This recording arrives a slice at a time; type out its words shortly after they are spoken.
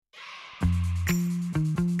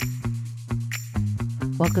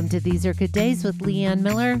Welcome to These Are Good Days with Leanne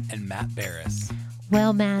Miller. And Matt Barris.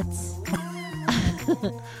 Well, Matt,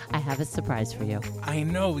 I have a surprise for you. I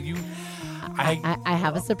know you. I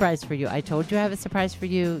have a surprise for you. I told you I have a surprise for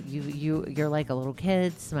you. You're like a little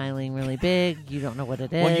kid, smiling really big. You don't know what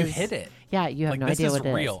it is. Well, you hit it. Yeah, you have like, no this idea is what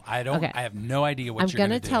it real. is. I don't. Okay. I have no idea what I'm you're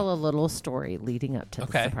going to do. tell a little story leading up to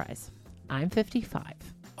the surprise. I'm 55.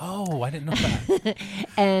 Oh, I didn't know that.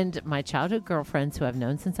 And my childhood girlfriends who I've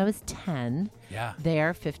known since I was 10, Yeah.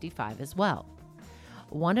 they're 55 as well.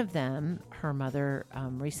 One of them, her mother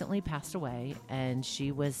recently passed away, and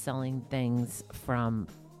she was selling things from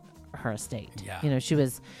her estate. Yeah.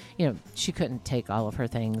 She couldn't take all of her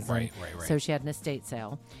things. Right. So she had an estate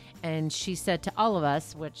sale. And she said to all of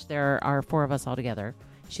us, which there are 4 of us all together,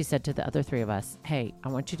 she said to the other 3 of us, hey, I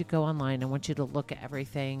want you to go online. I want you to look at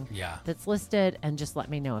everything that's listed and just let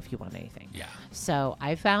me know if you want anything. Yeah. So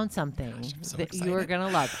I found something that you are going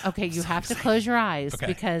to love. Okay, you have to close your eyes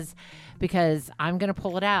because I'm going to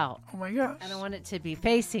pull it out. Oh, my gosh. And I want it to be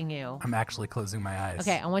facing you. I'm actually closing my eyes.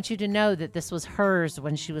 Okay, I want you to know that this was hers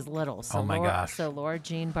when she was little. So oh, my gosh. So Laura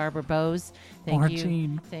Jean Barber Bose, thank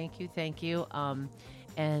you. Thank you.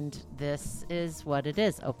 And this is what it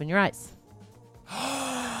is. Open your eyes.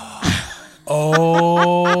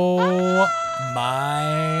 Oh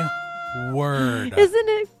my word. Isn't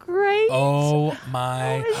it great? Oh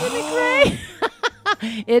my. Isn't it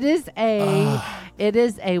great? It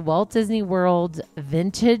is a Walt Disney World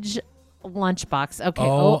vintage lunchbox. Okay,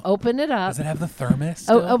 open it up. Does it have the thermos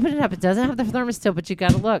still? Open it up. It doesn't have the thermos still, but you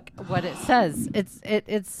got to look what it says.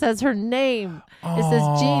 It says her name. It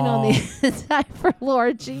says Jean on the inside for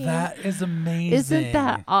Laura Jean. That is amazing. Isn't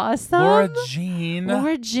that awesome?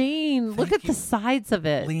 Laura Jean. Look at the sides of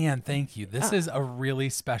it. Leanne, thank you. This is a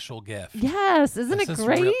really special gift. Yes, isn't it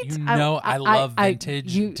great? I love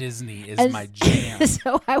vintage Disney is my jam.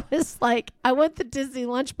 So I was like, I want the Disney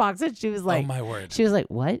lunchbox, and she was like, oh my word. She was like,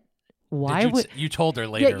 what? Why would you told her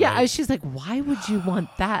later? Yeah. Right? She's like, why would you want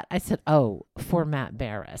that? I said, for Matt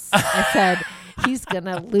Barris. I said, he's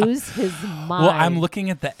gonna lose his mind. Well, I'm looking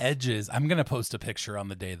at the edges. I'm gonna post a picture on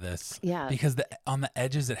the day of this. Yeah. Because on the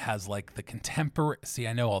edges it has like the contemporary. See,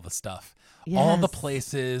 I know all the stuff. Yes. All the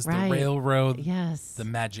places, the railroad. Yes.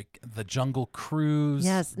 The Jungle Cruise.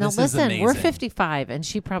 Yes. Now listen, we're 55, and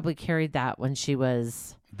she probably carried that when she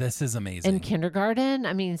was. This is amazing. In kindergarten?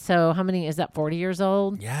 I mean, so how many, is that 40 years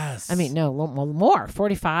old? Yes. I mean, no, more.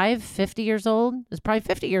 45, 50 years old? It's probably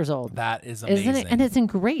 50 years old. That is amazing. Isn't it? And it's in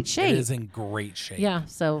great shape. It is in great shape. Yeah,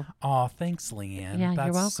 so. Oh, thanks, Leanne. Yeah, That's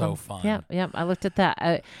you're welcome. so fun. Yeah. I looked at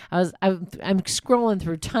that. I'm scrolling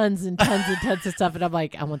through tons and tons and tons of stuff, and I'm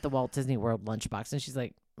like, I want the Walt Disney World lunchbox. And she's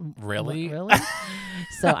like, really? Really?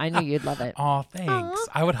 So I knew you'd love it. Oh, thanks.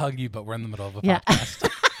 I would hug you, but we're in the middle of a podcast.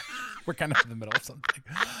 We're kind of in the middle of something.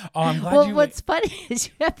 Oh, I'm glad you. What's funny is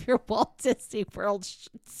you have your Walt Disney World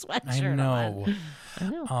sweatshirt I know. on. I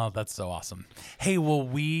know. Oh, that's so awesome. Hey, I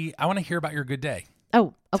want to hear about your good day.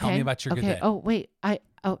 Oh, okay. Tell me about your good day. Oh, wait. Do I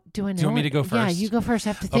know? Do you want me to go first? Yeah, you go first. I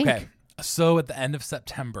have to think. Okay. So at the end of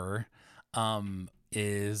September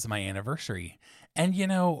is my anniversary. And,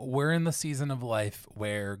 we're in the season of life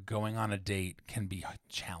where going on a date can be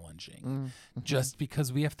challenging just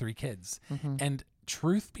because we have 3 kids. Mm-hmm. And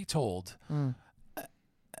truth be told,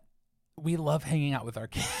 we love hanging out with our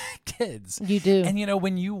kids. You do. And,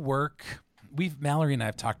 when you work, Mallory and I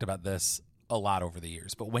have talked about this a lot over the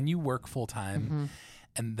years, but when you work full time,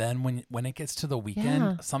 and then when it gets to the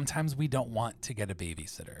weekend, sometimes we don't want to get a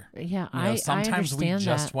babysitter. Yeah, sometimes I we understand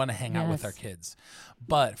just that. want to hang out with our kids.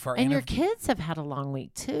 But for your kids have had a long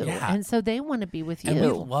week too, Yeah. and so they want to be with you. And we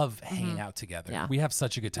love hanging out together. Yeah. We have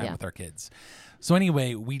such a good time with our kids. So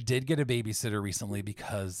anyway, we did get a babysitter recently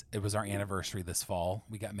because it was our anniversary this fall.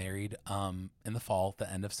 We got married in the fall,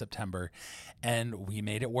 the end of September, and we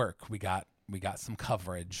made it work. We got some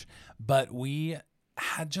coverage, but we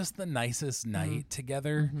had just the nicest night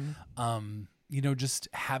together. Just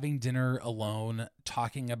having dinner alone,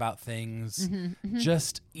 talking about things,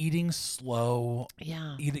 just eating slow,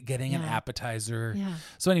 getting an appetizer. Yeah.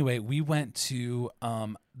 So anyway, we went to,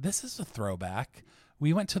 this is a throwback.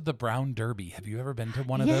 We went to the Brown Derby. Have you ever been to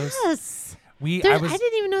one of those? Yes. I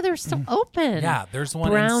didn't even know they were still open. Yeah, there's one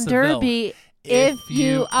Brown in Seville. Derby. If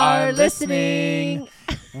you are listening.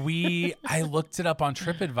 I looked it up on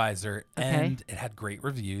TripAdvisor and it had great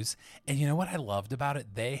reviews. And you know what I loved about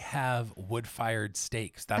it? They have wood-fired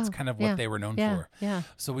steaks. That's kind of what they were known for. Yeah.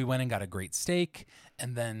 So we went and got a great steak,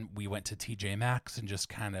 and then we went to TJ Maxx and just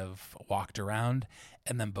kind of walked around.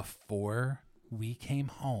 And then before we came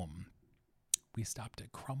home, we stopped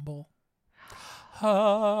at Crumble.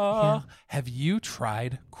 Have you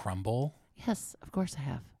tried Crumble? Yes, of course I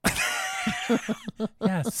have.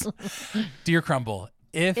 Yes. Dear Crumble,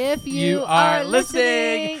 if you are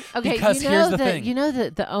listening, okay, because here's the thing. You know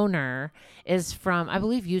that the owner is from, I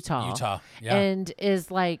believe, Utah. Yeah. And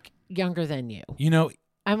is like younger than you. You know,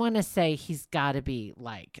 I want to say he's got to be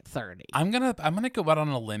like 30. I'm gonna go out on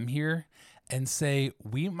a limb here and say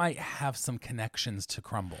we might have some connections to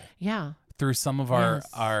Crumble. Yeah. Through some of our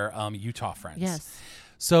Utah friends. Yes.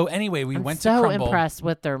 So anyway, we went to Crumble. So impressed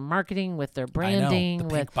with their marketing, with their branding, I know,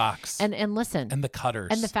 the pink box, and listen, and the cutters,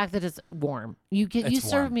 and the fact that it's warm. You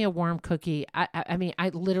serve me a warm cookie. I mean, I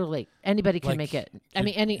literally anybody can make it. I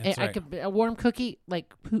mean, a warm cookie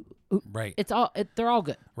like right. They're all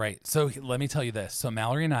good. Right. So let me tell you this. So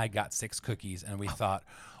Mallory and I got 6 cookies, and we thought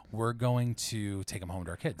we're going to take them home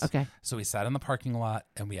to our kids. Okay. So we sat in the parking lot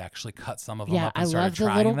and we actually cut some of them up and started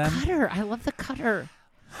trying them. Yeah, I love the little cutter. I love the cutter.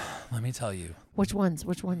 Let me tell you. Which ones?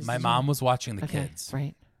 My mom was watching the kids.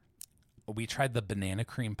 Right. We tried the banana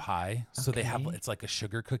cream pie. So they have, it's like a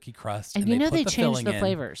sugar cookie crust. And they change the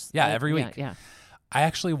flavors. Yeah, every week. Yeah. I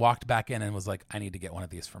actually walked back in and was like, I need to get one of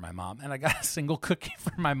these for my mom. And I got a single cookie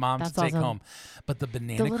for my mom to take home. But the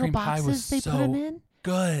banana cream pie was so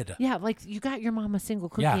good. Yeah, like you got your mom a single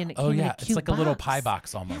cookie and it came in a cute it's like box. A little pie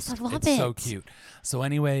box almost. Yes, I love it. It's so cute. So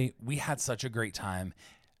anyway, we had such a great time.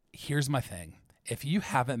 Here's my thing. If you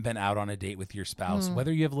haven't been out on a date with your spouse,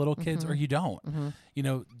 whether you have little kids or you don't,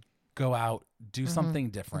 go out, do something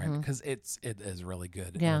different because it is really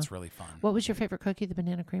good and it's really fun. What was your favorite cookie? The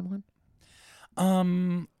banana cream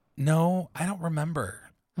one? No, I don't remember.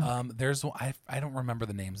 I don't remember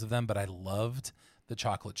the names of them, but I loved the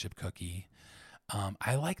chocolate chip cookie.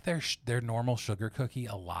 I like their normal sugar cookie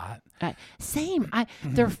a lot. Same.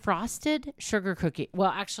 Their frosted sugar cookie.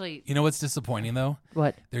 Well, actually, you know what's disappointing though?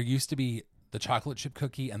 What? There used to be the chocolate chip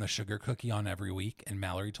cookie and the sugar cookie on every week, and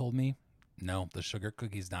Mallory told me, no, the sugar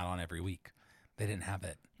cookie's not on every week. They didn't have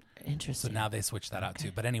it. Interesting. So now they switched that out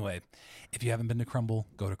too. But anyway, if you haven't been to Crumble,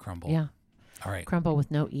 go to Crumble. Yeah. All right. Crumble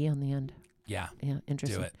with no E on the end. Yeah. Yeah.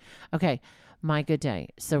 Interesting. Do it. Okay. My good day.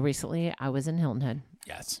 So recently I was in Hilton Head.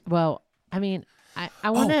 Yes. Well, I mean, I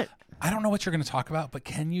want to. I don't know what you're going to talk about, but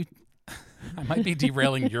can you? I might be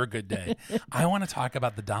derailing your good day. I want to talk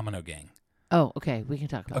about the Domino Gang. Oh, okay. We can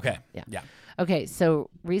talk about that. Yeah. Okay. So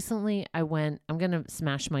recently I'm going to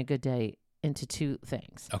smash my good day into 2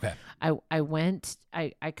 things. Okay.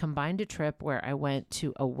 I combined a trip where I went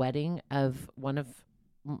to a wedding of one of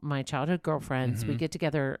my childhood girlfriends. We get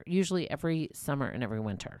together usually every summer and every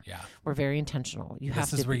winter. Yeah. We're very intentional.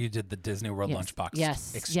 This is where you did the Disney World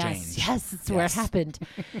lunchbox exchange. Yes. That's where it happened.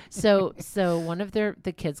 So one of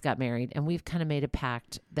the kids got married, and we've kind of made a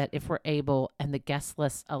pact that if we're able and the guest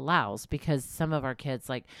list allows, because some of our kids,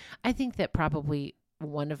 like, I think that probably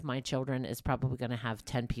one of my children is probably going to have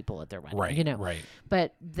 10 people at their wedding, right.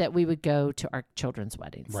 But that we would go to our children's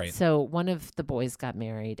weddings. Right. So one of the boys got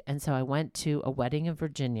married. And so I went to a wedding in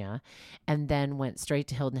Virginia and then went straight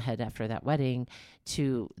to Hilton Head after that wedding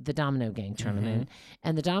to the Domino Gang tournament.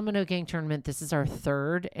 And the Domino Gang tournament, this is our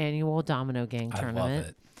 3rd annual Domino Gang tournament. I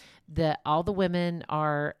love it. All the women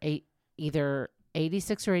are either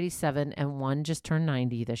 86 or 87 and one just turned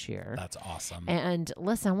 90 this year. That's awesome. And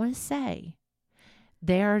listen, I want to say,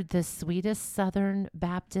 they're the sweetest Southern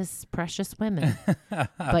Baptist precious women.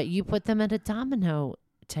 But you put them at a domino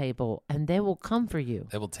table and they will come for you.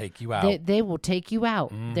 They will take you out. They will take you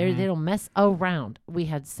out. They don't mess around. We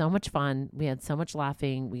had so much fun. We had so much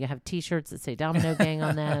laughing. We have T-shirts that say Domino Gang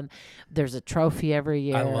on them. There's a trophy every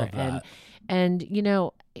year. I love that. And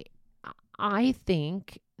I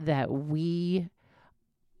think that we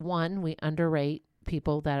underrate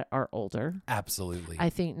people that are older. Absolutely.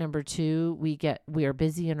 I think number 2, we are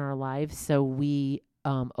busy in our lives, so we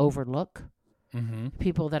overlook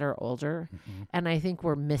people that are older. And I think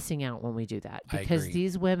we're missing out when we do that, because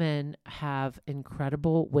these women have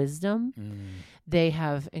incredible wisdom. They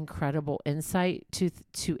have incredible insight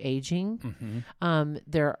to aging.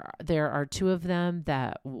 There are 2 of them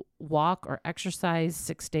that walk or exercise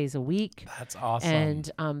 6 days a week. That's awesome.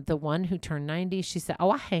 And the one who turned 90, she said,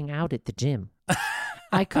 "Oh, I hang out at the gym."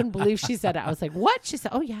 I couldn't believe she said it. I was like, "What?" She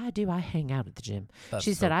said, "Oh yeah, I do. I hang out at the gym."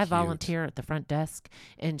 She said, "I volunteer at the front desk,"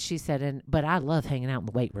 and she said, "but I love hanging out in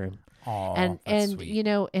the weight room." Oh, and sweet.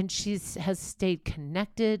 And has stayed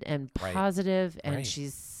connected and positive, and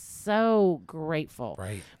she's so grateful.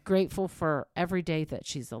 Grateful for every day that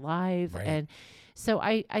she's alive. And so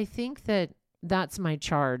I think that's my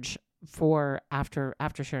charge for after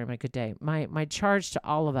sharing my good day. My charge to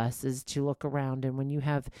all of us is to look around, and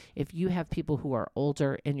if you have people who are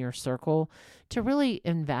older in your circle, to really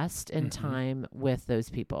invest in time with those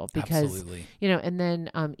people, because Absolutely. and then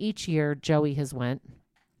each year Joey has went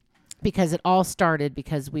because it all started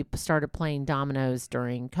because we started playing dominoes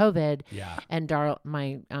during COVID. Yeah. And Darla,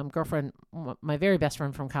 my girlfriend, my very best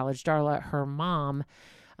friend from college, Darla, her mom,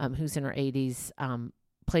 who's in her 80s,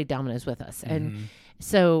 played dominoes with us. And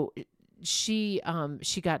so she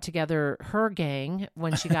got together her gang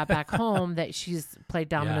when she got back home that she's played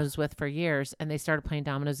dominoes with for years, and they started playing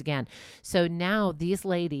dominoes again. So now these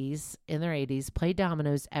ladies in their 80s play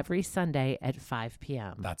dominoes every Sunday at 5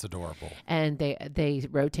 p.m. That's adorable. And they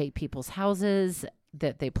rotate people's houses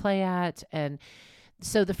that they play at. And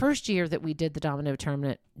so the first year that we did the domino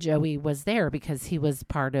tournament, Joey was there because he was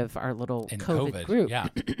part of our little COVID group. Yeah.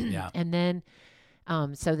 Yeah. And then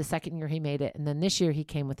so the second year he made it. And then this year he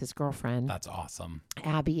came with his girlfriend. That's awesome.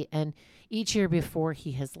 Abby. And each year before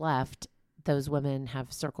he has left, those women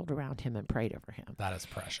have circled around him and prayed over him. That is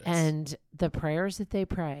precious. And the prayers that they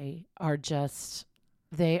pray are just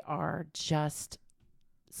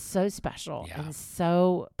so special and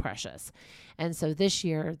so precious. And so this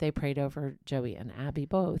year they prayed over Joey and Abby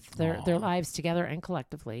both, their lives together and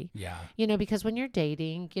collectively. Yeah. Because when you're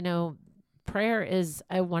dating, prayer is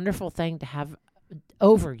a wonderful thing to have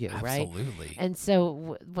over you, right? Absolutely. And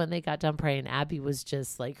so when they got done praying, Abby was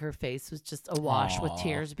just like, her face was just awash with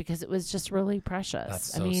tears because it was just really precious.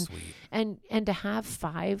 That's so sweet. And to have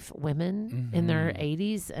 5 women in their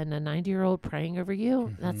 80s and a 90-year-old praying over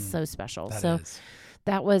you, that's so special.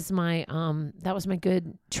 That was my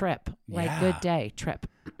good trip, good day trip.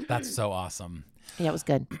 That's so awesome. Yeah, it was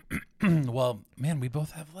good. Well, man, we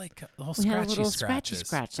both have like little scratchy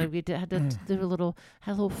scratch. Like we had to do a little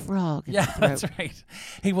frog. In yeah, the throat. That's right.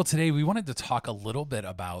 Hey, well, today we wanted to talk a little bit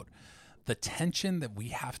about the tension that we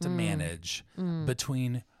have to manage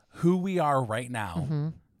between who we are right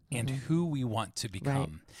now and who we want to become. Right.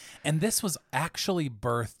 And this was actually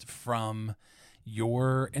birthed from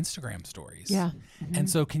your Instagram stories. Yeah. And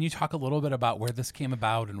so can you talk a little bit about where this came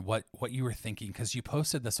about and what you were thinking? Because you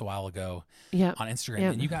posted this a while ago on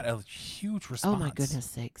Instagram and you got a huge response. Oh my goodness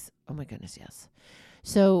sakes. Oh my goodness, yes.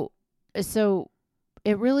 So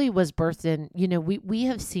it really was birthed in,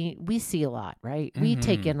 we see a lot, right? We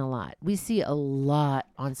take in a lot. We see a lot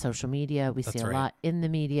on social media. We see a lot in the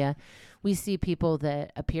media. We see people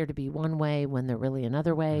that appear to be one way when they're really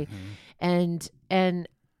another way. And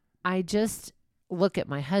I just look at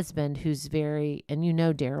my husband, who's very, and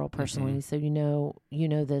Daryl personally, so you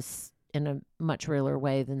know this in a much realer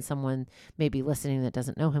way than someone maybe listening that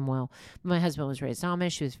doesn't know him well. My husband was raised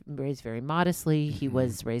Amish. He was raised very modestly. He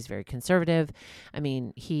was raised very conservative. I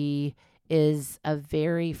mean, he is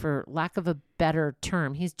for lack of a better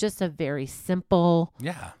term, he's just a very simple,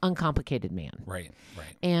 uncomplicated man. Right.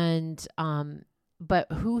 And,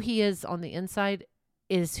 but who he is on the inside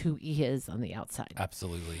is who he is on the outside.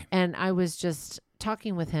 Absolutely. And I was just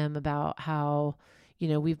talking with him about how,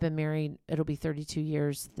 we've been married, it'll be 32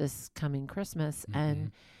 years this coming Christmas,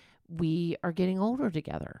 and we are getting older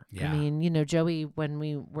together. Yeah. I mean, Joey, when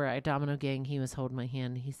we were at Domino Gang, he was holding my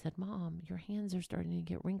hand. He said, "Mom, your hands are starting to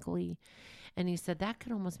get wrinkly." And he said, that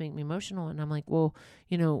could almost make me emotional. And I'm like, well,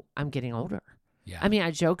 I'm getting older. Yeah. I mean,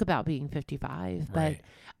 I joke about being 55, but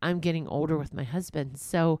I'm getting older with my husband.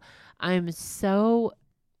 So I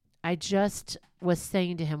just was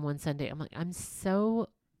saying to him one Sunday, I'm like, I'm so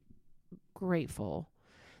grateful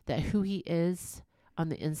that who he is on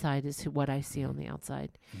the inside is what I see on the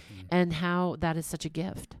outside, and how that is such a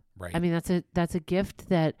gift. Right. I mean, that's a gift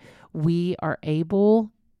that we are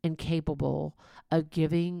able and capable of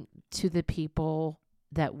giving to the people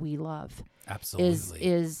that we love. Absolutely.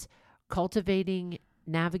 Is cultivating,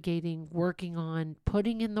 navigating, working on,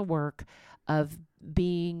 putting in the work of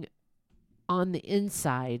being on the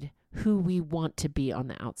inside who we want to be on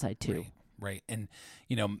the outside too. Right. And,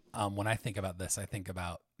 when I think about this, I think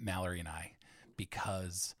about Mallory and I,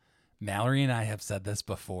 because Mallory and I have said this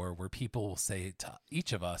before, where people will say to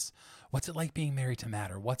each of us, what's it like being married to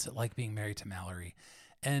Matt? Or what's it like being married to Mallory?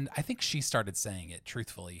 And I think she started saying it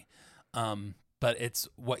truthfully. But it's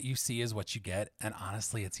what you see is what you get. And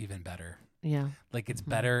honestly, it's even better. Yeah. Like it's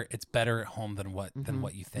better at home than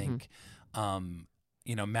what you think.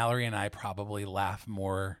 Mallory and I probably laugh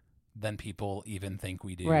more than people even think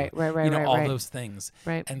we do. Right. All those things.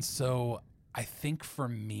 Right. And so I think for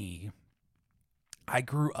me, I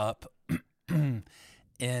grew up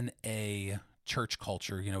in a church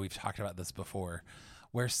culture, we've talked about this before,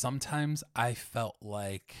 where sometimes I felt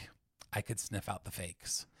like I could sniff out the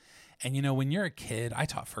fakes. And, when you're a kid, I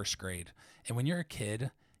taught first grade, and when you're a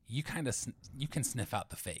kid, you can sniff out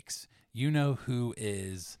the fakes. You know who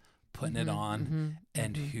is putting it on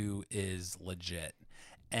and who is legit.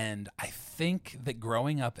 And I think that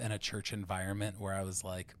growing up in a church environment where I was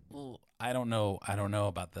like, well, I don't know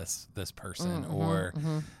about this person, or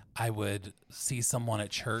I would see someone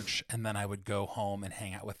at church and then I would go home and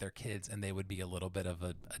hang out with their kids, and they would be a little bit of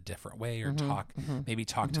a different way, or maybe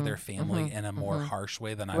talk to their family in a more harsh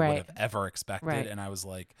way than I would have ever expected. Right. And I was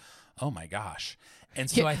like, oh my gosh. And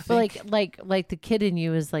so I think like the kid in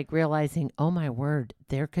you is like realizing, oh my word,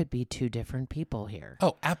 there could be two different people here.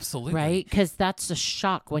 Oh, absolutely. Right? Because that's a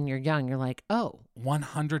shock when you're young. You're like, oh.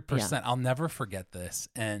 100%. Yeah. I'll never forget this.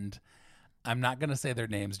 And I'm not going to say their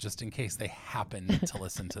names just in case they happen to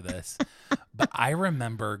listen to this. But I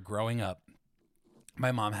remember growing up,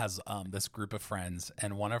 my mom has this group of friends,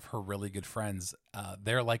 and one of her really good friends,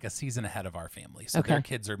 they're like a season ahead of our family. So their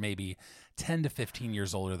kids are maybe 10 to 15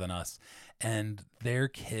 years older than us. And their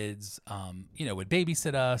kids, would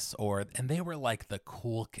babysit us, and they were like the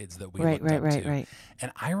cool kids that we looked up to. Right.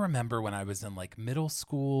 And I remember when I was in like middle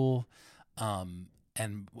school,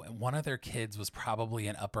 and one of their kids was probably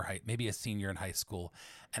maybe a senior in high school.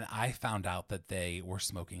 And I found out that they were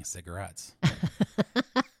smoking cigarettes.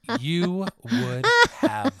 You would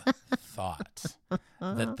have thought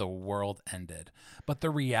that the world ended. But the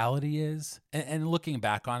reality is, and looking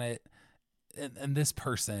back on it, and this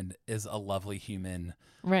person is a lovely human.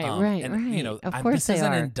 Right. Of course this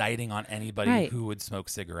isn't indicting on anybody who would smoke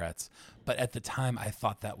cigarettes. But at the time, I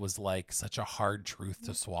thought that was like such a hard truth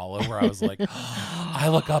to swallow, where I was like, I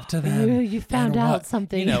look up to them. You found out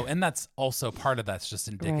something. And that's also part of that's just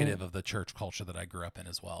indicative of the church culture that I grew up in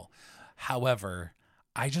as well. However,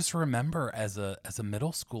 I just remember as a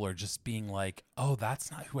middle schooler just being like, oh,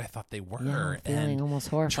 that's not who I thought they were. Feeling almost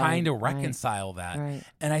horrified. Trying to reconcile that. Right.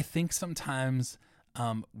 And I think sometimes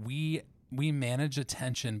we manage a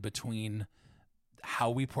tension between how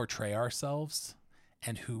we portray ourselves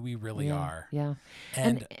and who we really are. Yeah.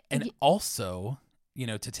 And also,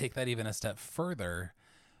 to take that even a step further,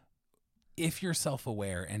 if you're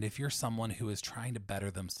self-aware and if you're someone who is trying to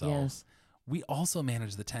better themselves, we also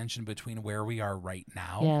manage the tension between where we are right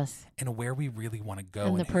now and where we really want to go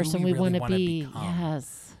and the person we want to be.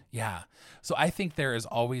 Yes. Yeah. So I think there is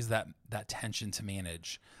always that tension to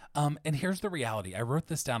manage. And here's the reality. I wrote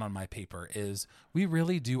this down on my paper is we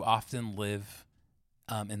really do often live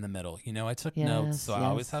in the middle. I took notes, so I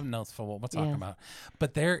always have notes for what we're talking about.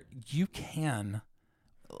 But this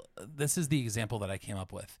is the example that I came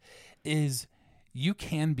up with, is you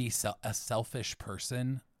can be a selfish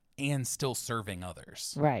person and still serving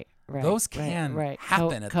others. Right. Those can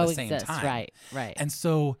happen at the same time. Right. And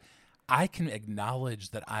so I can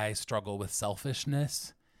acknowledge that I struggle with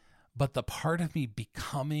selfishness, but the part of me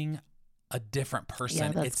becoming a different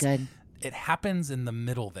person, that's good. It happens in the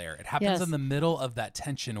middle there. It happens in the middle of that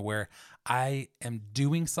tension where I am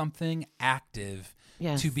doing something active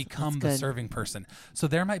to become the serving person. So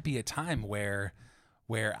there might be a time where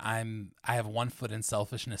I have one foot in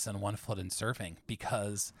selfishness and one foot in serving,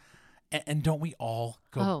 because and don't we all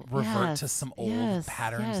revert to some old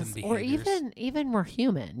patterns and behaviors? Or even we're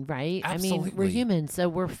human, right? Absolutely. I mean, we're human, so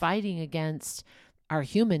we're fighting against our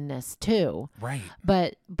humanness too. Right.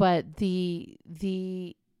 But the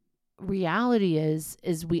reality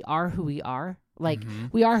is we are who we are. Like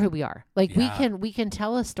we are who we are. Like we can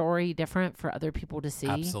tell a story different for other people to see.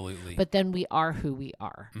 Absolutely. But then we are who we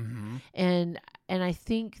are. Mm-hmm. And I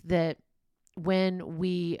think that when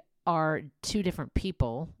we are two different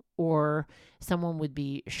people, or someone would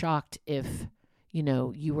be shocked if,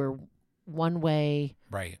 you were one way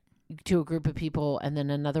to a group of people and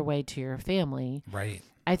then another way to your family. Right.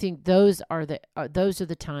 I think those are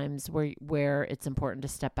the times where it's important to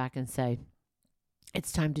step back and say,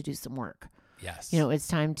 it's time to do some work. Yes. It's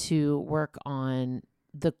time to work on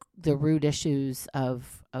the root issues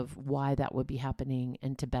of why that would be happening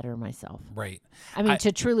and to better myself. Right. I mean,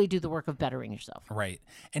 to truly do the work of bettering yourself. Right.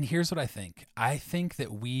 And here's what I think. I think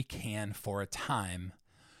that we can, for a time,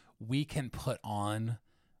 we can put on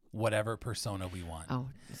whatever persona we want. Oh,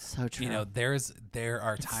 so true. There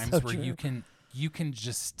are times where you can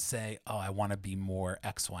just say, oh, I want to be more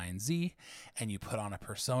X, Y, and Z, and you put on a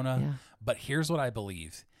persona. Yeah. But here's what I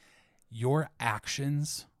believe. Your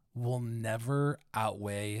actions will never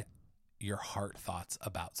outweigh your heart thoughts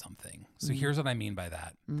about something. So here's what I mean by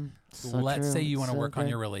that. Let's say you want to work on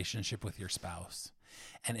your relationship with your spouse.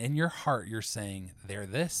 And in your heart, you're saying, they're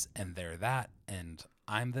this and they're that, and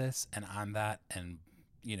I'm this and I'm that. And,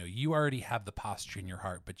 you already have the posture in your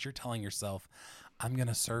heart, but you're telling yourself, I'm going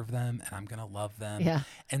to serve them and I'm going to love them. Yeah.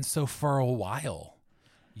 And so for a while,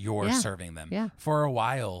 you're serving them. Yeah. For a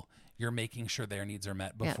while, you're making sure their needs are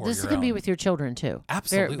met before this is going to be with your children too.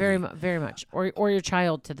 Absolutely. Very, very much. Or your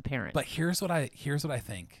child to the parent. But here's what I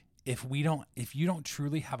think if you don't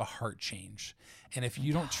truly have a heart change, and if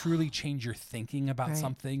you don't truly change your thinking about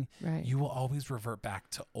something, you will always revert back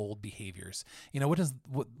to old behaviors. What does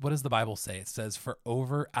the Bible say? It says,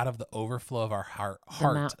 out of the overflow of our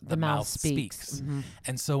heart, the mouth speaks. Mm-hmm.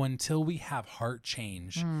 And so until we have heart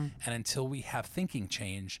change and until we have thinking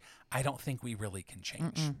change, I don't think we really can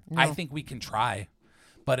change. No. I think we can try,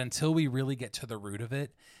 but until we really get to the root of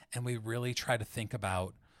it and we really try to think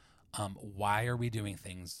about why are we doing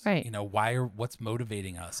things? Right. What's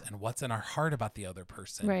motivating us and what's in our heart about the other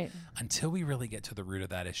person? Right. Until we really get to the root of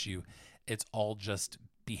that issue, it's all just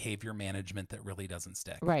behavior management that really doesn't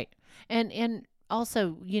stick. Right. And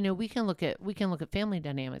also, we can look at family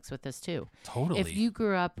dynamics with this too. Totally. If you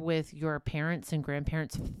grew up with your parents and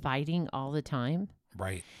grandparents fighting all the time,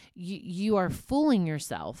 right, you are fooling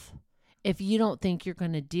yourself if you don't think you're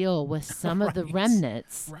going to deal with some of the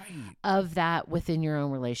remnants of that within your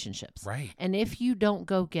own relationships. Right. And if you don't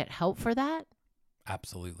go get help for that,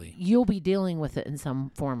 absolutely, you'll be dealing with it in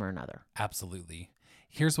some form or another. Absolutely.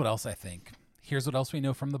 Here's what else I think. Here's what else we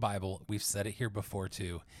know from the Bible. We've said it here before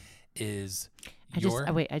too, is I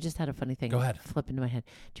just had a funny thing. Go ahead. Flip into my head.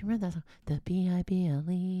 Do you remember that song? The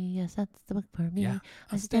Bible, yes, that's the book for me. Yeah.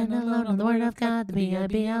 I stand alone on the word of God, the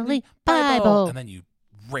Bible, Bible. And then you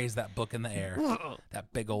raise that book in the air,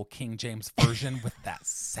 that big old King James version with that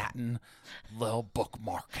satin little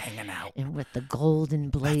bookmark hanging out, and with the golden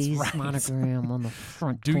blaze monogram on the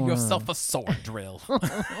front. Do yourself a sword drill.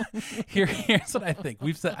 Here's what I think.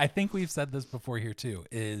 I think we've said this before here too.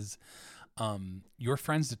 Is your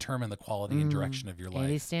friends determine the quality and direction of your life.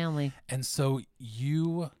 Andy Stanley. And so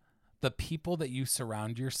the people that you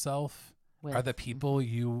surround yourself are the people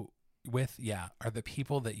are the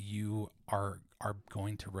people that you are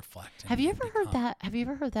going to reflect. Have you ever heard that? Have you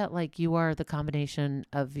ever heard that, like, you are the combination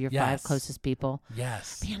of your 5 closest people?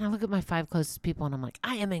 Yes. Man, I look at my 5 closest people and I'm like,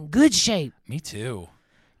 I am in good shape. Me too.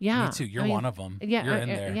 Yeah. Me too. You're one of them. Yeah. You're in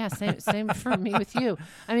there. Yeah. Same for me with you.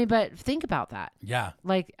 But think about that. Yeah.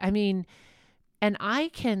 And I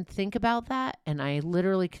can think about that, and I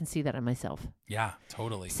literally can see that in myself. Yeah,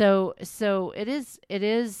 totally. So it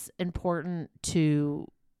is important to,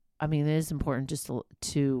 just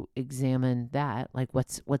to examine that, like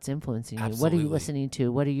what's influencing you. Absolutely. What are you listening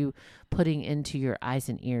to? What are you putting into your eyes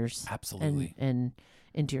and ears? Absolutely. And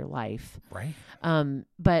into your life. Right.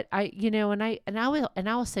 But I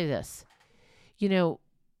will say this,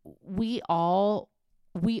 we all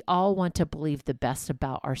want to believe the best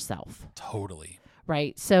about ourselves. Totally.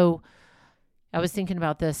 Right. So I was thinking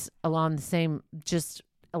about this along the same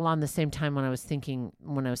time when I was thinking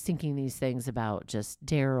these things about just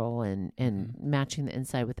Daryl and matching the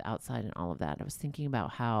inside with the outside and all of that. I was thinking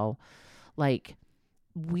about how, like,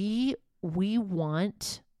 we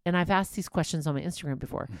want, and I've asked these questions on my Instagram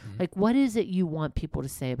before, like, what is it you want people to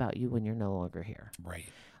say about you when you're no longer here? Right.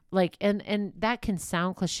 Like, and that can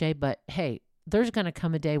sound cliche, but hey, there's going to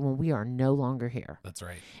come a day when we are no longer here. That's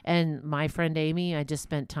right. And my friend Amy, I just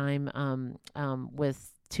spent time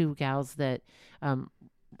with 2 gals that,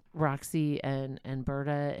 Roxy and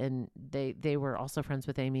Berta, and they were also friends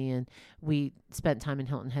with Amy, and we spent time in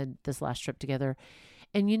Hilton Head this last trip together.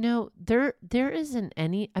 And there isn't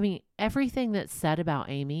everything that's said about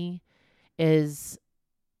Amy is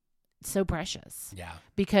so precious. Yeah.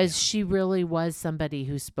 Because she really was somebody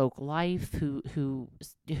who spoke life, who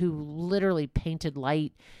literally painted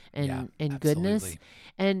light and goodness.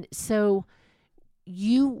 And so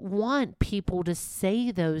you want people to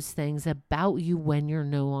say those things about you when you're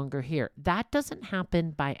no longer here. That doesn't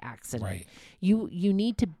happen by accident. Right. You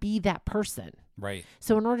need to be that person. Right.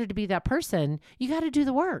 So in order to be that person, you got to do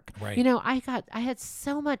the work. Right. I had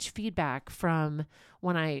so much feedback from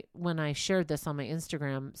when I shared this on my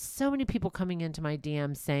Instagram, so many people coming into my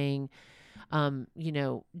DM saying,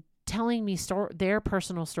 telling me their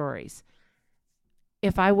personal stories.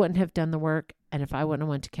 If I wouldn't have done the work and if I wouldn't have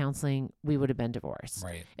went to counseling, we would have been divorced.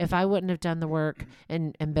 Right. If I wouldn't have done the work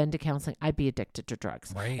and been to counseling, I'd be addicted to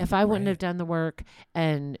drugs. Right. If I wouldn't have done the work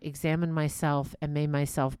and examined myself and made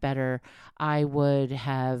myself better, I would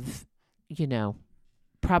have,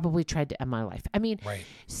 probably tried to end my life. Right.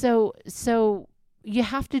 So you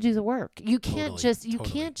have to do the work. You can't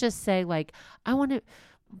can't just say, like, I want to,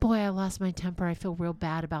 boy, I lost my temper. I feel real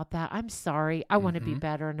bad about that. I'm sorry. I want to be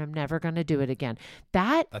better, and I'm never going to do it again.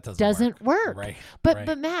 That doesn't work. Right.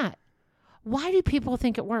 But Matt, why do people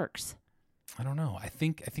think it works? I don't know. I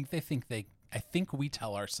think we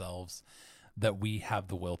tell ourselves that we have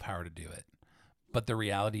the willpower to do it. But the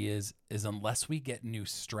reality is unless we get new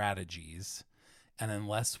strategies and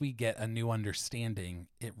unless we get a new understanding,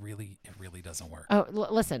 it really doesn't work. Oh,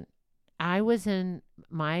 listen. I was in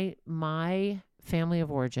my family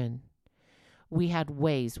of origin, we had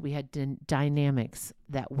ways, we had dynamics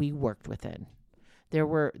that we worked within. There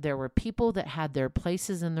were people that had their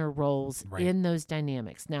places and their roles in those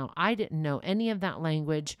dynamics. Now, I didn't know any of that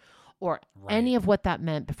language or any of what that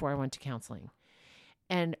meant before I went to counseling.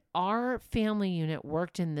 And our family unit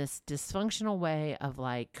worked in this dysfunctional way of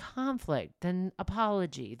like conflict, then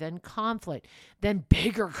apology, then conflict, then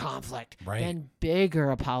bigger conflict, then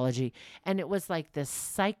bigger apology. And it was like this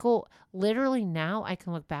cycle. Literally now I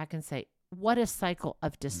can look back and say, what a cycle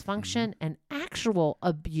of dysfunction and actual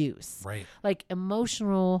abuse. Like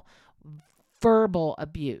emotional, verbal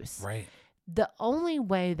abuse. The only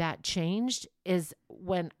way that changed is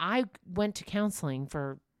when I went to counseling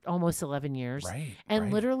for almost 11 years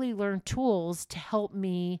and literally learned tools to help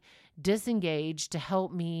me disengage, to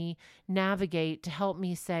help me navigate, to help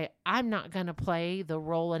me say, I'm not going to play the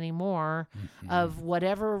role anymore of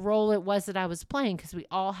whatever role it was that I was playing, because we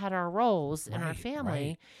all had our roles in our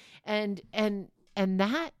family. And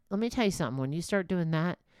that, let me tell you something, when you start doing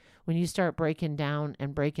that, when you start breaking down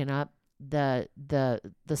and breaking up the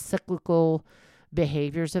cyclical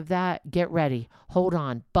behaviors of that, get ready, hold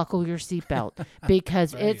on, buckle your seatbelt,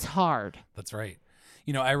 because it's hard. That's right.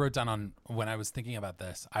 You know, I wrote down on, when I was thinking about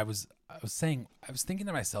this, I was thinking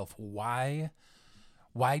to myself, why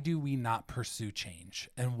do we not pursue change?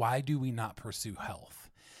 And why do we not pursue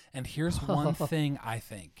health? And here's one thing I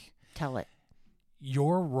think. Tell it.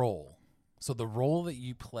 Your role. So the role that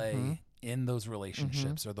you play in those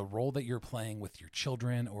relationships, or the role that you're playing with your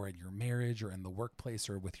children or in your marriage or in the workplace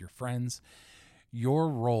or with your friends, your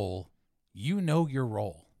role, you know your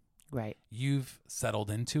role. You've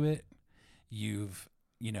settled into it. You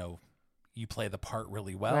play the part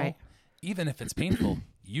really well. Even if it's painful,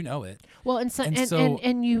 you know it. Well,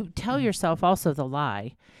 and you tell yourself also the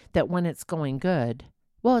lie that when it's going good,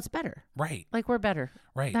 well, it's better. Like we're better.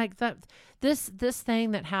 Like that. This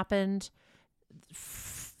thing that happened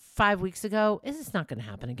 5 weeks ago is not going to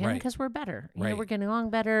happen again because we're better. You know, we're getting along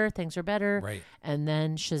better. Things are better. And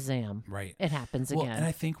then shazam. It happens again. And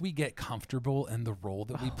I think we get comfortable in the role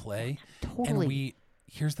that we play. Totally. And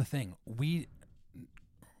here's the thing.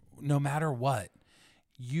 No matter what,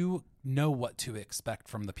 you know what to expect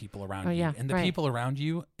from the people around you. And the people around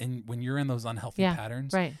you, and when you're in those unhealthy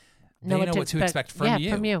patterns, they know what to expect from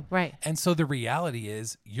you. From you, And so the reality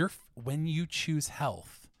is, when you choose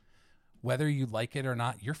health, whether you like it or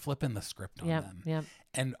not, you're flipping the script on them.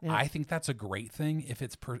 And I think that's a great thing if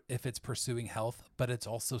it's pursuing health, but it's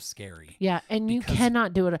also scary. And you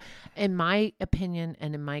cannot do it, in my opinion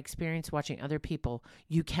and in my experience watching other people,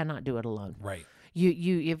 you cannot do it alone.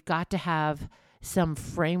 You've got to have some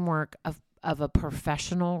framework of a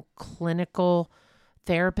professional clinical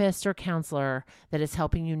therapist or counselor that is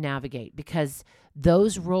helping you navigate, because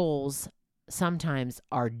those roles sometimes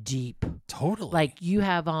are deep. Totally. Like you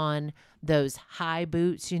have on those high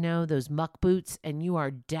boots, those muck boots, and you are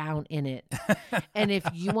down in it. And if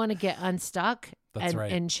you want to get unstuck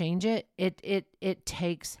and change it, it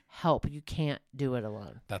takes help. You can't do it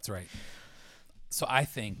alone. That's right. So I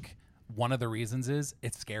think one of the reasons is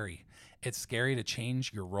it's scary. It's scary to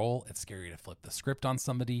change your role. It's scary to flip the script on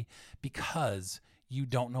somebody, because you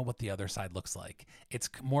don't know what the other side looks like. It's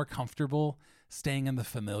more comfortable staying in the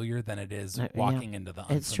familiar than it is walking into the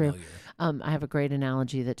unfamiliar. It's true. I have a great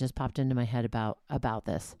analogy that just popped into my head about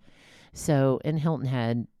this. So in Hilton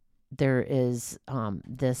Head, there is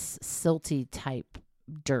this silty type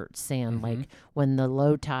dirt, sand. Like when it's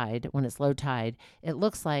low tide, it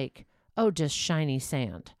looks like, just shiny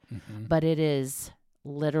sand. But it is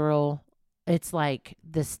literal. It's like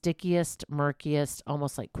the stickiest, murkiest,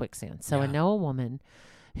 almost like quicksand. So I know a woman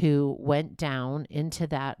who went down into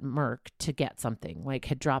that murk to get something, like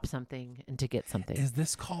had dropped something and to get something. Is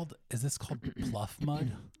this called pluff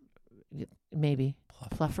mud? Maybe.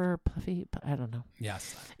 Fluffer, puffy, I don't know.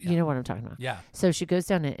 Yes. You know what I'm talking about. Yeah. So she goes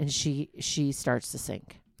down it and she starts to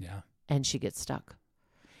sink. Yeah. And she gets stuck.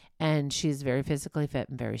 And she's very physically fit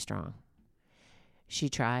and very strong. She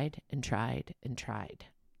tried and tried and tried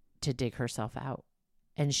to dig herself out.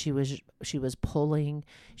 And she was pulling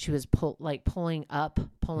up.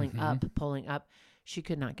 She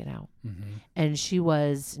could not get out. And she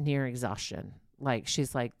was near exhaustion. Like,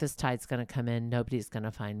 she's like, this tide's going to come in. Nobody's going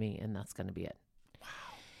to find me. And that's going to be it. Wow.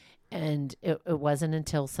 And it wasn't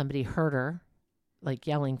until somebody heard her, like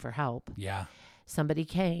yelling for help. Yeah. Somebody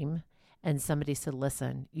came and somebody said,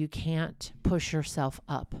 listen, you can't push yourself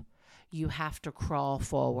up. You have to crawl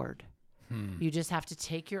forward. You just have to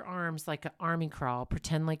take your arms like an army crawl,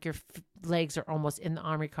 pretend like your legs are almost in the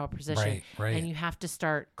army crawl position. Right. And you have to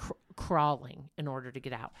start crawling in order to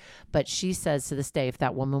get out. But she says to this day, if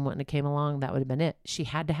that woman wouldn't have came along, that would have been it. She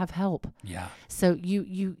had to have help. Yeah. So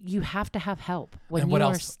you have to have help when you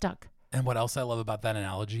are stuck. And what else I love about that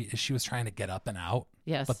analogy is she was trying to get up and out.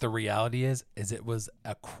 Yes. But the reality is it was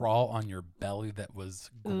a crawl on your belly that was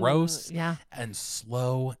gross and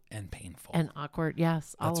slow and painful. And awkward.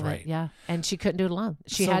 Yes. All That's of right. it. Yeah. And she couldn't do it alone.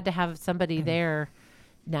 She had to have somebody there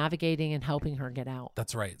navigating and helping her get out.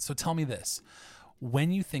 That's right. So tell me this.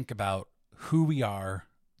 When you think about who we are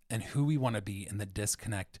and who we want to be in the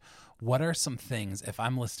disconnect, what are some things, if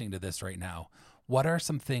I'm listening to this right now, what are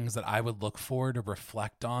some things that I would look for to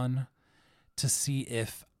reflect on to see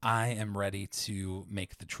if I am ready to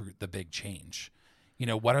make the big change? You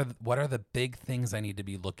know, what are the big things I need to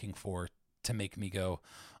be looking for to make me go,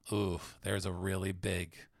 ooh, there's a really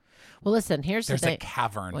big... Well, listen, there's a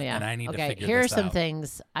cavern, and I need to figure this out. Here are some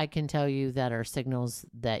things I can tell you that are signals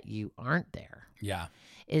that you aren't there. Yeah.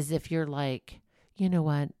 Is if you're like, you know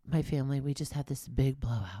what, my family, we just had this big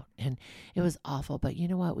blowout and it was awful, but you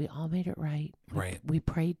know what, we all made it right. We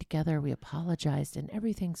prayed together, we apologized, and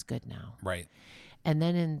everything's good now. Right. And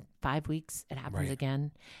then in 5 weeks, it happens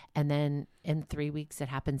again. And then in 3 weeks, it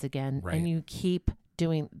happens again. Right. And you keep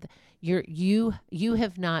doing, you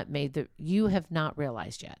have not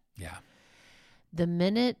realized yet. Yeah. The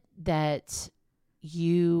minute that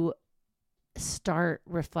you start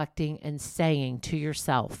reflecting and saying to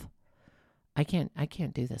yourself, I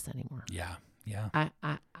can't do this anymore. Yeah. Yeah.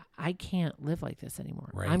 I can't live like this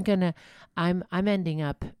anymore. Right. I'm ending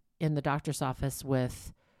up in the doctor's office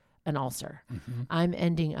with an ulcer. Mm-hmm. I'm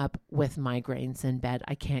ending up with migraines in bed.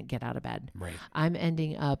 I can't get out of bed. Right. I'm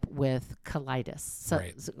ending up with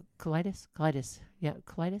colitis. Colitis. Yeah.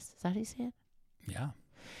 Colitis. Is that how you say it? Yeah.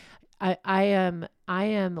 I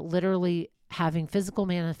am literally having physical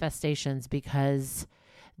manifestations because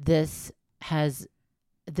this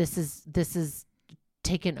is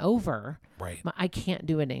taken over. Right. I can't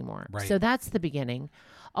do it anymore. Right. So that's the beginning.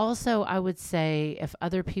 Also, I would say if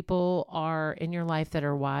other people are in your life that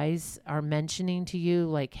are wise are mentioning to you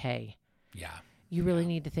like, hey, you really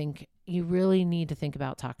need to think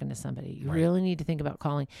about talking to somebody. You really need to think about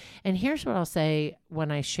calling. And here's what I'll say when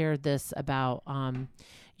I shared this about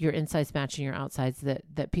your insides matching your outsides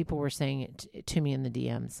that people were saying it to me in the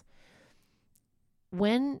DMs.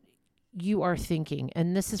 When you are thinking,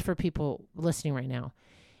 and this is for people listening right now,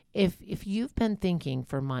 if you've been thinking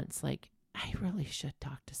for months, like, I really should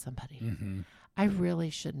talk to somebody. Mm-hmm. I really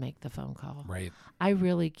should make the phone call. Right. I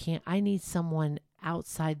really can't. I need someone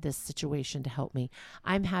outside this situation to help me.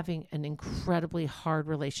 I'm having an incredibly hard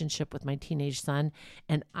relationship with my teenage son,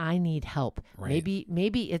 and I need help. Right.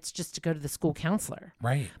 Maybe it's just to go to the school counselor.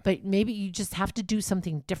 Right. But maybe you just have to do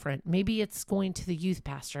something different. Maybe it's going to the youth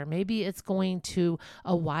pastor. Maybe it's going to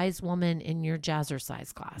a wise woman in your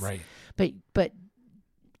jazzercise class. Right. But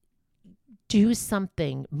do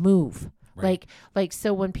something, move. Right. Like,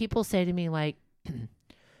 so when people say to me, like,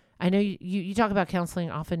 I know you talk about counseling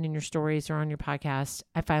often in your stories or on your podcast.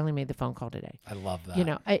 I finally made the phone call today. I love that. You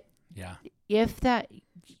know, if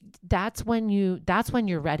that's when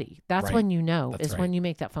you're ready. That's when you know when you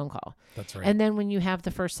make that phone call. That's right. And then when you have the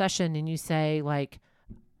first session and you say like,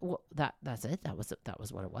 well, that's it. That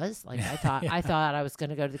was what it was. Like I thought I was going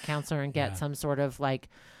to go to the counselor and get some sort of like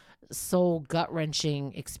soul gut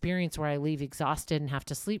wrenching experience where I leave exhausted and have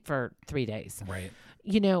to sleep for 3 days. Right.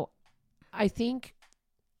 You know, I think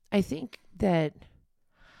that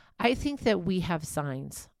we have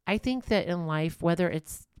signs. I think that in life, whether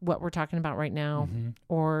it's what we're talking about right now, mm-hmm.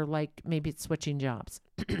 or like maybe it's switching jobs,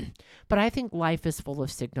 but I think life is full of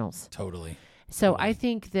signals. Totally. So I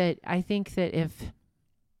think that if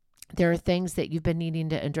there are things that you've been needing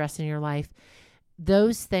to address in your life,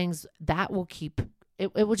 those things that will keep.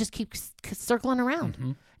 It will just keep circling around.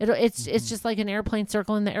 Mm-hmm. It's just like an airplane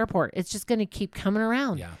circling the airport. It's just going to keep coming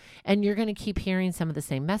around. Yeah. And you're going to keep hearing some of the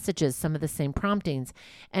same messages, some of the same promptings.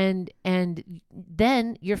 And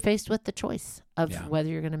then you're faced with the choice of whether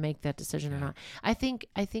you're going to make that decision or not. I think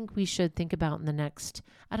we should think about in the next,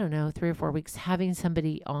 3 or 4 weeks, having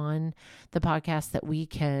somebody on the podcast that we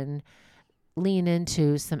can lean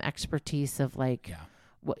into some expertise of like,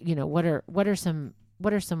 what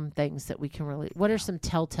are some things that we can really, what are some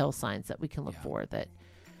telltale signs that we can look for that.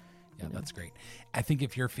 Yeah, that's great. I think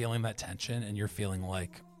if you're feeling that tension and you're feeling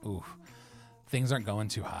like, ooh, things aren't going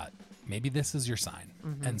too hot, maybe this is your sign.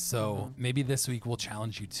 Mm-hmm. And so maybe this week we'll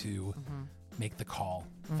challenge you to make the call,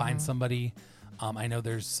 find somebody. I know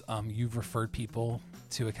there's, you've referred people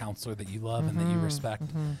to a counselor that you love and that you respect,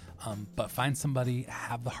 but find somebody,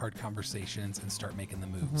 have the hard conversations and start making the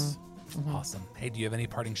moves. Awesome. Hey, do you have any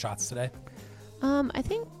parting shots today? I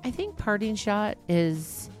think parting shot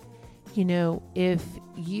is, if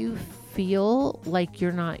you feel like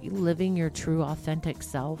you're not living your true authentic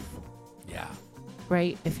self. Yeah.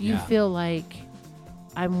 Right? If you feel like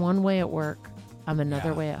I'm one way at work, I'm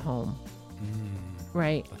another way at home.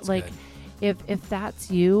 Right? Like good. if that's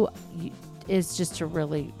you, is just to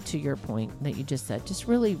really, to your point that you just said, just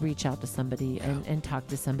really reach out to somebody and talk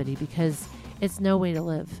to somebody, because it's no way to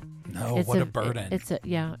live. No, what a burden. It's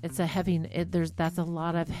a heavy, that's a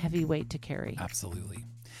lot of heavy weight to carry. Absolutely.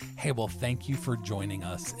 Hey, well, thank you for joining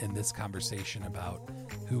us in this conversation about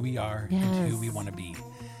who we are and who we want to be.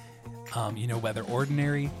 Whether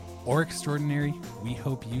ordinary or extraordinary, we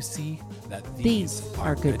hope you see that these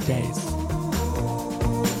are good days.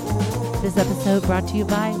 This episode brought to you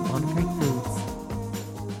by Walnut Creek Foods.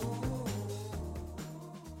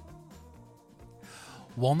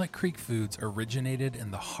 Walnut Creek Foods originated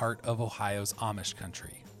in the heart of Ohio's Amish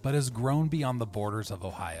country, but has grown beyond the borders of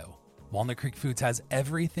Ohio. Walnut Creek Foods has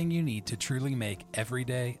everything you need to truly make every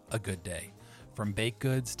day a good day. From baked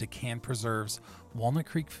goods to canned preserves, Walnut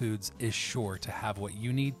Creek Foods is sure to have what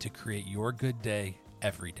you need to create your good day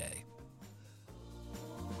every day.